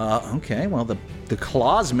 Okay, well the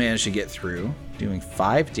claws managed to get through, doing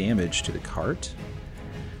 5 damage to the cart.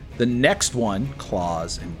 The next one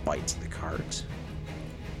claws and bites the cart.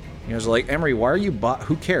 You guys are like, Emery, why are you?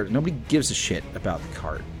 Who cares? Nobody gives a shit about the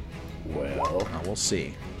cart. Well, We'll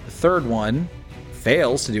see. The third one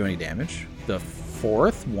fails to do any damage. The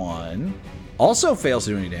fourth one also fails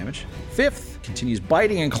to do any damage. Fifth continues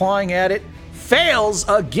biting and clawing at it. Fails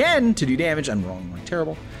again to do damage. I'm rolling like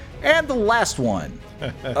terrible. And the last one.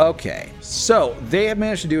 Okay, so they have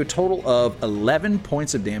managed to do a total of 11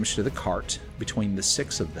 points of damage to the cart between the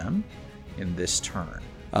 6 of them in this turn.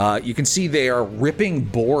 You can see they are ripping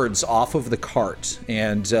boards off of the cart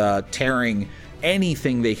and tearing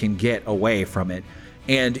anything they can get away from it.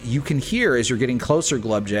 And you can hear, as you're getting closer,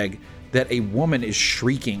 Glubjag, that a woman is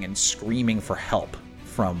shrieking and screaming for help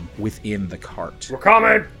from within the cart. we're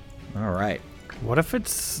coming. All right. What if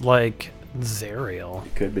it's like Zariel?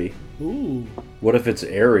 Could be. Ooh, What if it's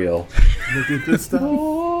Ariel? look at this stuff.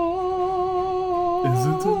 Is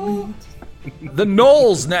it a meat? The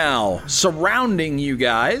gnolls now surrounding you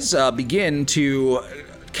guys begin to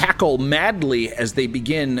cackle madly as they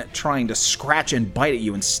begin trying to scratch and bite at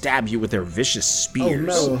you and stab you with their vicious spears.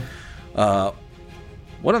 Oh no.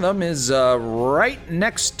 One of them is right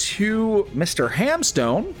next to Mr.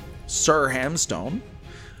 Hamstone, Sir Hamstone.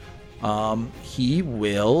 He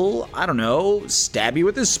will, I don't know, stab you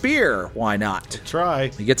with his spear. Why not? Try.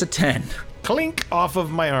 He gets a 10. Clink off of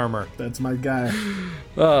my armor. That's my guy.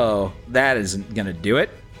 Oh, that isn't gonna do it.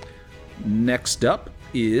 Next up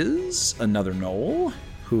is another gnoll,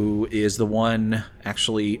 who is the one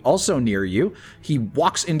actually also near you. He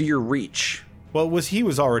walks into your reach. Well, he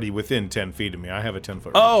was already within 10 feet of me. I have a 10-foot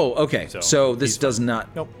reach. Oh, okay. So So this he's does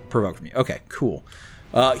not Nope. provoke me. Okay, cool.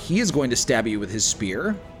 He is going to stab you with his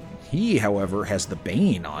spear. He, however, has the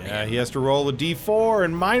Bane on Yeah, him. he has to roll a d4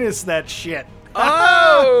 and minus that shit.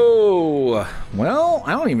 Oh! Well,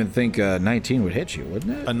 I don't even think 19 would hit you,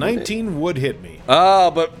 wouldn't it? A 19 would hit me. Oh,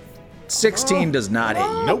 but 16 does not hit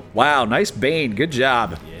you. Nope. Wow, nice Bane. Good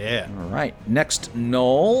job. Yeah. All right, next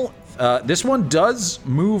Gnoll. This one does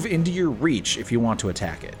move into your reach if you want to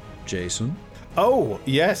attack it. Jason? Oh,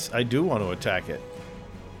 yes, I do want to attack it.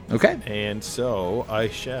 Okay. And so I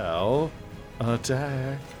shall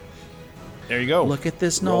attack. There you go. Look at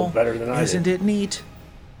this Rolled Gnoll. better than I Isn't did. it neat?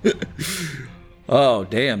 Oh,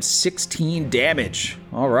 damn. 16 damage.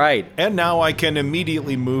 All right. And now I can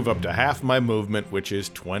immediately move up to half my movement, which is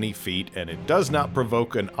 20 feet, and it does not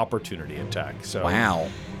provoke an opportunity attack. So, Wow.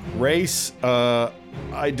 Race, I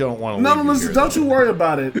don't want to No, leave you listen, here, don't though. you worry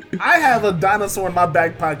about it. I have a dinosaur in my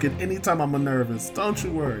back pocket anytime I'm nervous. Don't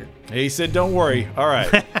you worry. He said, don't worry. All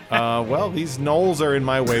right. Well, these gnolls are in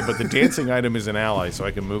my way, but the dancing item is an ally, so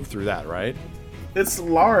I can move through that, right? It's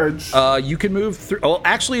large. You can move through. Well,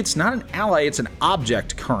 actually, it's not an ally. It's an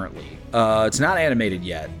object currently. It's not animated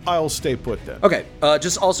yet. I'll stay put then. Okay.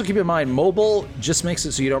 Just also keep in mind, mobile just makes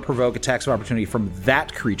it so you don't provoke attacks of opportunity from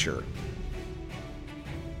that creature.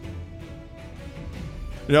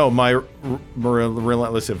 No, my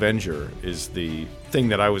Relentless Avenger is the thing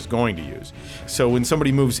that I was going to use. So when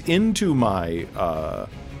somebody moves into my... oh,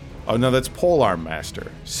 no, that's Polearm Master.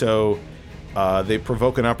 So they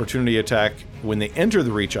provoke an opportunity attack when they enter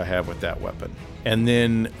the reach I have with that weapon. And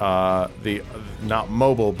then the not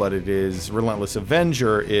mobile, but it is Relentless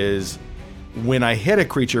Avenger is when I hit a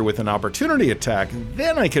creature with an opportunity attack,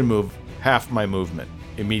 then I can move half my movement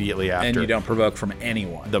immediately after. And you don't provoke from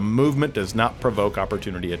anyone. The movement does not provoke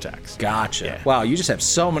opportunity attacks. Gotcha. Yeah. Wow, you just have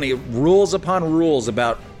so many rules upon rules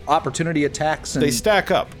about opportunity attacks. And They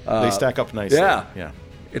stack up. They stack up nicely. yeah. Yeah.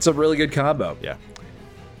 It's a really good combo. Yeah.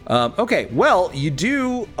 Okay, well, you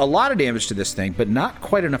do a lot of damage to this thing, but not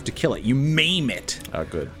quite enough to kill it. You maim it. Oh,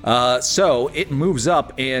 good. So it moves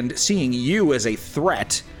up, and seeing you as a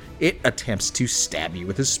threat, it attempts to stab you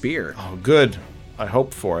with his spear. Oh, good. I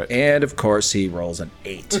hope for it. And of course, he rolls an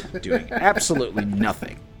 8, doing absolutely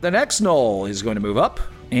nothing. The next Gnoll is going to move up,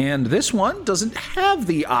 and this one doesn't have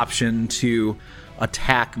the option to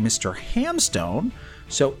attack Mr. Hamstone,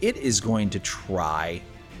 so it is going to try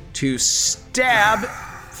to stab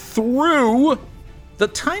through the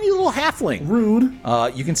tiny little halfling. Rude.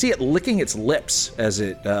 You can see it licking its lips as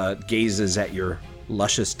it gazes at your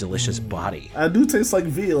luscious, delicious body. I do taste like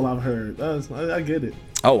veal, I've heard. I get it.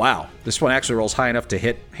 Oh, wow. This one actually rolls high enough to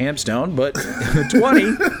hit Hamstone, but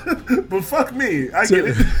 20. But fuck me, I get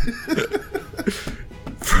it.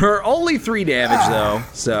 For only 3 damage, though.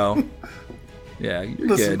 So, yeah, you're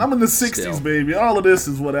Listen, good. I'm in the 60s, Still. baby. All of this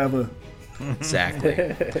is whatever.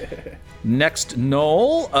 Exactly. Next,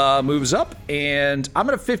 Noel moves up, and I'm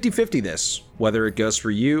going to 50-50 this, whether it goes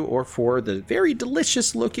for you or for the very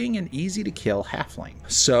delicious-looking and easy-to-kill halfling.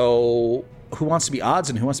 So, who wants to be odds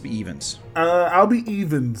and who wants to be evens? I'll be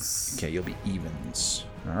evens. Okay, you'll be evens.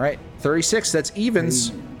 All right, 36, that's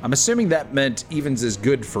evens. I'm assuming that meant evens is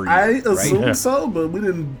good for you, I right? assume so, but we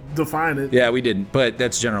didn't define it. Yeah, we didn't, but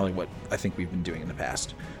that's generally what I think we've been doing in the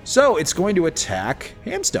past. So it's going to attack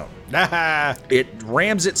Hamstone. It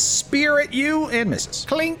rams its spear at you and misses.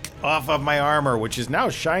 Clink off of my armor, which is now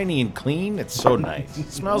shiny and clean. It's so nice.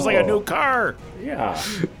 It smells like a new car. Yeah.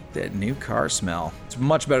 That new car smell. It's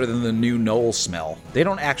much better than the new Noel smell. They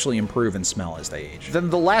don't actually improve in smell as they age. Then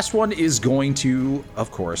the last one is going to, of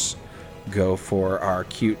course, go for our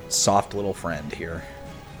cute, soft little friend here.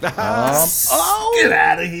 Get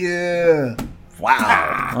out of here.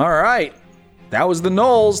 Wow. All right. That was the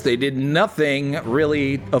Knolls. They did nothing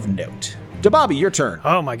really of note. Dababi, your turn.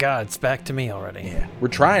 Oh my God, it's back to me already. Yeah, we're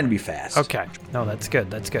trying to be fast. Okay. No, that's good.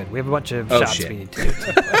 That's good. We have a bunch of shots shit. we need to do.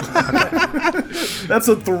 That's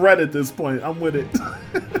a threat at this point. I'm with it.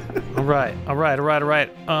 All right.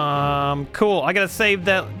 Cool. I gotta save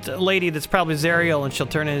that lady that's probably Zariel, and she'll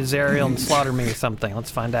turn into Zariel and slaughter me or something. Let's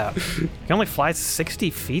find out. I can only fly 60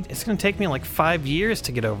 feet. It's gonna take me like 5 years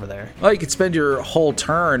to get over there. Well, you could spend your whole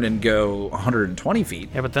turn and go 120 feet.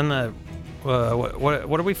 Yeah, but then the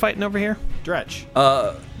what are we fighting over here? Dretch.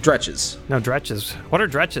 Dretches. No, dretches. What are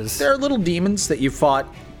dretches? They're little demons that you've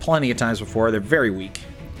fought plenty of times before. They're very weak.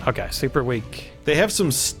 Okay, super weak. They have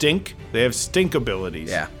some stink. They have stink abilities.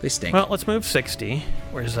 Yeah, they stink. Well, let's move 60.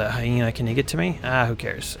 Where's that hyena? Can you get to me? Who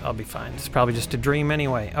cares? I'll be fine. It's probably just a dream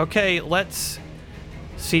anyway. Okay, let's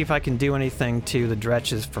see if I can do anything to the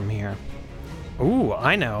dretches from here. Ooh,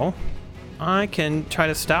 I know. I can try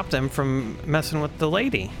to stop them from messing with the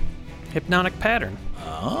lady. Hypnotic pattern.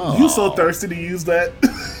 You so thirsty to use that.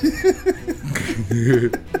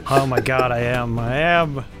 Oh my God, I am.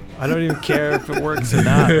 I don't even care if it works or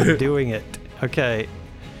not. I'm doing it. Okay.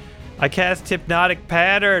 I cast Hypnotic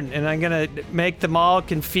Pattern, and I'm going to make them all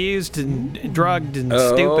confused and drugged and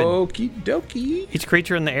stupid. Okie dokie. Each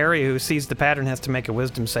creature in the area who sees the pattern has to make a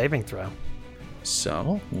wisdom saving throw.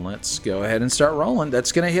 So let's go ahead and start rolling.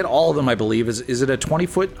 That's going to hit all of them, I believe. Is it a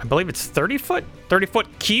 20-foot? I believe it's 30 foot?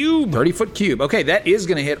 30-foot cube. 30-foot cube. Okay, that is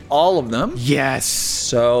going to hit all of them. Yes.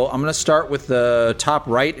 So I'm going to start with the top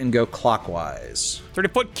right and go clockwise.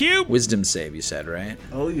 30-foot cube. Wisdom save, you said, right?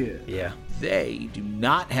 Oh, yeah. Yeah. They do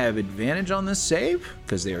not have advantage on this save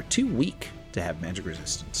because they are too weak to have magic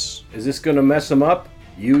resistance. Is this going to mess them up?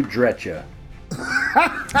 You Dretcha.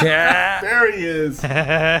 Yeah. There he is.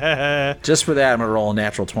 Just for that, I'm going to roll a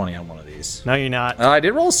natural 20 on one of these. No, you're not. I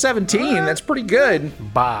did roll 17. That's pretty good.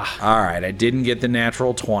 Bah. All right, I didn't get the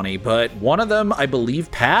natural 20, but one of them, I believe,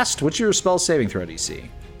 passed. What's your spell saving throw, DC?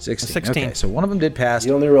 16. Okay, so one of them did pass.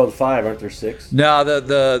 You only rolled 5, aren't there 6? No,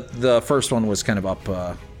 the first one was kind of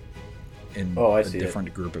up in Oh, I a see it.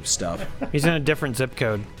 different group of stuff. He's in a different zip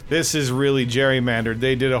code. This is really gerrymandered.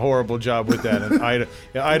 They did a horrible job with that. And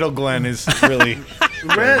Idle Glen is really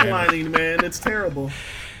Redlining, man. It's terrible.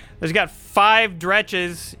 There's got 5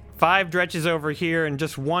 dretches. 5 dretches over here and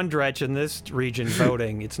just 1 dretch in this region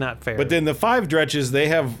voting. It's not fair. But then the 5 dretches, they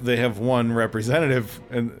have one representative,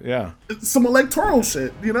 and yeah. It's some electoral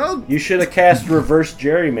shit, you know? You should have cast reverse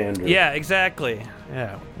gerrymander. Yeah, exactly.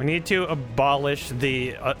 Yeah, we need to abolish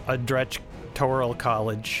the Dretch-toral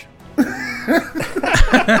college.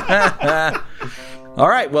 All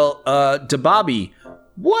right, well, Dababi,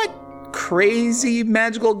 what crazy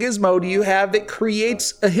magical gizmo do you have that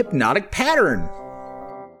creates a hypnotic pattern?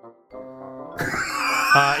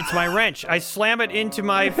 It's my wrench. I slam it into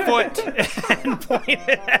my foot and point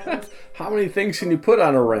it at. How many things can you put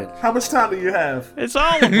on a wrench? How much time do you have? It's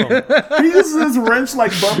all of them. He uses his wrench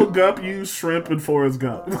like Bubba Gump used shrimp and Forrest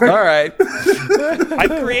Gump. All right.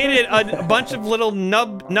 I created a bunch of little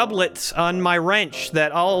nublets on my wrench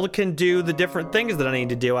that all can do the different things that I need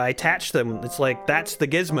to do. I attach them. It's like, that's the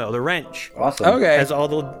gizmo, the wrench. Awesome. Okay. Has all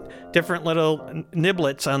the different little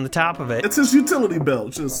niblets on the top of it. It's his utility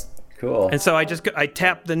belt, just... Cool. And so I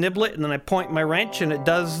tap the niblet and then I point my wrench and it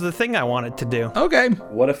does the thing I want it to do. Okay.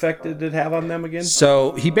 What effect did it have on them again?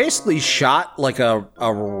 So he basically shot like a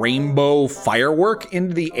rainbow firework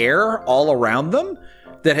into the air all around them.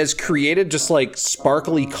 that has created just like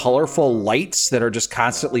sparkly, colorful lights that are just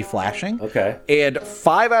constantly flashing. Okay. And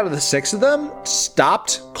 5 out of the 6 of them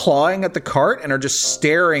stopped clawing at the cart and are just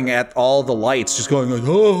staring at all the lights, just going like,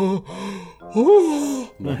 oh,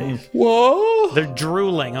 Nice. whoa. They're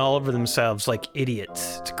drooling all over themselves like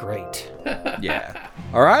idiots. It's great. Yeah.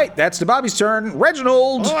 All right, that's to Bobby's turn.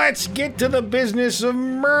 Reginald. Let's get to the business of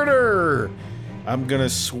murder. I'm gonna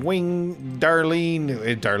swing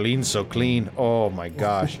Darlene. Darlene's so clean. Oh my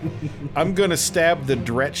gosh. I'm gonna stab the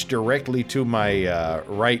Dretch directly to my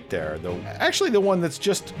right there. Actually, the one that's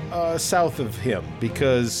just south of him,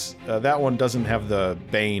 because that one doesn't have the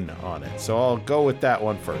Bane on it. So I'll go with that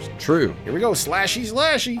one first. True. Here we go. Slashy,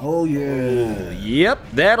 slashy. Oh yeah. Yep,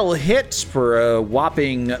 that'll hit for a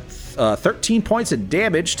whopping 13 points of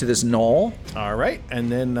damage to this gnoll. All right,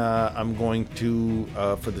 and then I'm going to,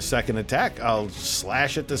 for the second attack, I'll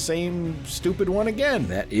slash at the same stupid one again.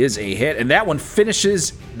 That is a hit, and that one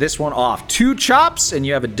finishes this one off. 2 chops, and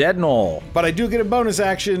you have a dead gnoll. But I do get a bonus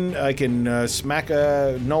action. I can smack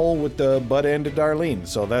a gnoll with the butt end of Darlene,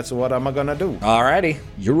 so that's what I'm gonna do. Alrighty,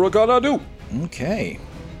 you're gonna do. Okay.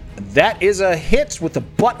 That is a hit with the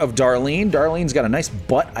butt of Darlene. Darlene's got a nice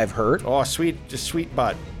butt, I've heard. Oh, just sweet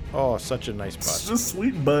butt. Oh, such a nice butt. Just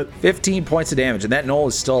sweet butt. 15 points of damage, and that gnoll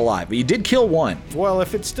is still alive. But you did kill one. Well,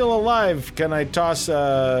 if it's still alive, can I toss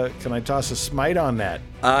a smite on that?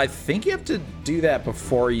 I think you have to do that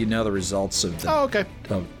before you know the results of Oh, okay.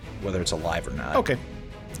 of whether it's alive or not. Okay.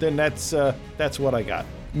 Then that's what I got.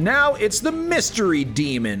 Now it's the mystery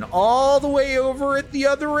demon, all the way over at the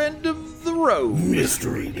other end of the road.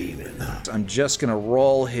 Mystery demon. I'm just gonna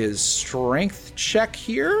roll his strength check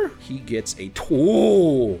here. He gets a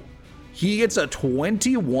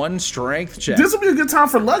 21 strength check. This would be a good time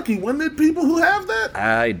for Lucky, wouldn't it? People who have that.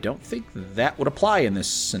 I don't think that would apply in this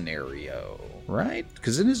scenario, right?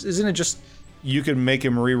 Because isn't it just You can make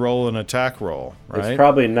him re-roll an attack roll, right? It's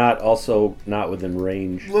probably not within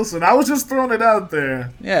range. Listen, I was just throwing it out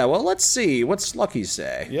there. Yeah, well, let's see. What's Lucky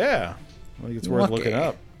say? Yeah. I think it's worth Lucky. looking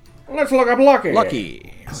up. Let's look up Lucky.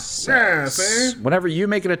 Lucky. Yeah, see? Whenever you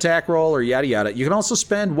make an attack roll or yada yada, you can also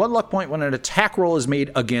spend 1 luck point when an attack roll is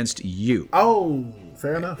made against you. Oh,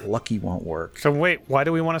 fair enough. Lucky won't work. So wait, why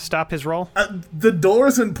do we want to stop his roll? The door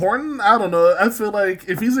is important? I don't know. I feel like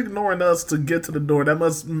if he's ignoring us to get to the door, that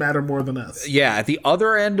must matter more than us. Yeah, at the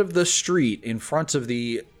other end of the street, in front of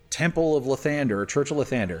the Temple of Lathander, or Church of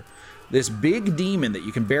Lathander, this big demon that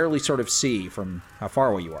you can barely sort of see from how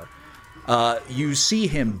far away you are, you see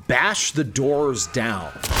him bash the doors down.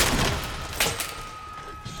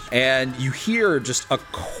 And you hear just a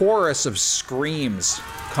chorus of screams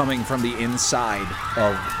coming from the inside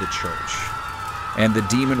of the church. And the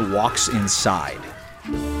demon walks inside.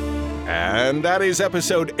 And that is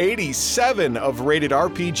episode 87 of Rated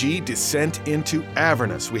RPG Descent into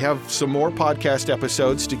Avernus. We have some more podcast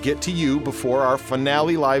episodes to get to you before our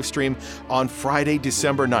finale live stream on Friday,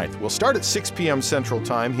 December 9th. We'll start at 6 p.m. Central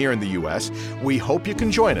Time here in the U.S. We hope you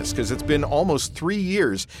can join us because it's been almost 3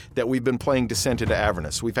 years that we've been playing Descent into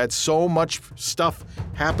Avernus. We've had so much stuff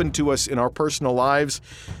happen to us in our personal lives.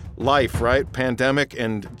 Life, right? Pandemic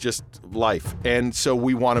and just life. And so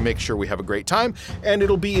we want to make sure we have a great time, and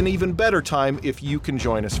it'll be an even better time if you can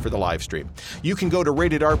join us for the live stream. You can go to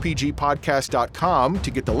ratedrpgpodcast.com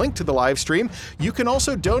to get the link to the live stream. You can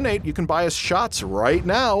also donate. You can buy us shots right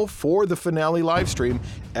now for the finale live stream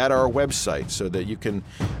at our website so that you can,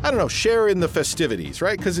 share in the festivities,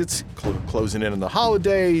 right? Because it's closing in on the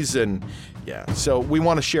holidays and yeah, so we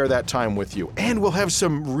want to share that time with you. And we'll have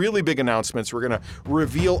some really big announcements. We're going to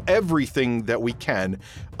reveal everything that we can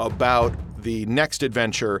about the next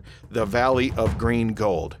adventure, the Valley of Green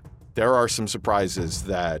Gold. There are some surprises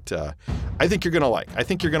that I think you're going to like. I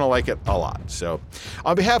think you're going to like it a lot. So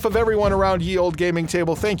on behalf of everyone around Ye Olde Gaming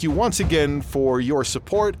Table, thank you once again for your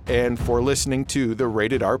support and for listening to the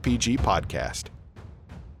Rated RPG Podcast.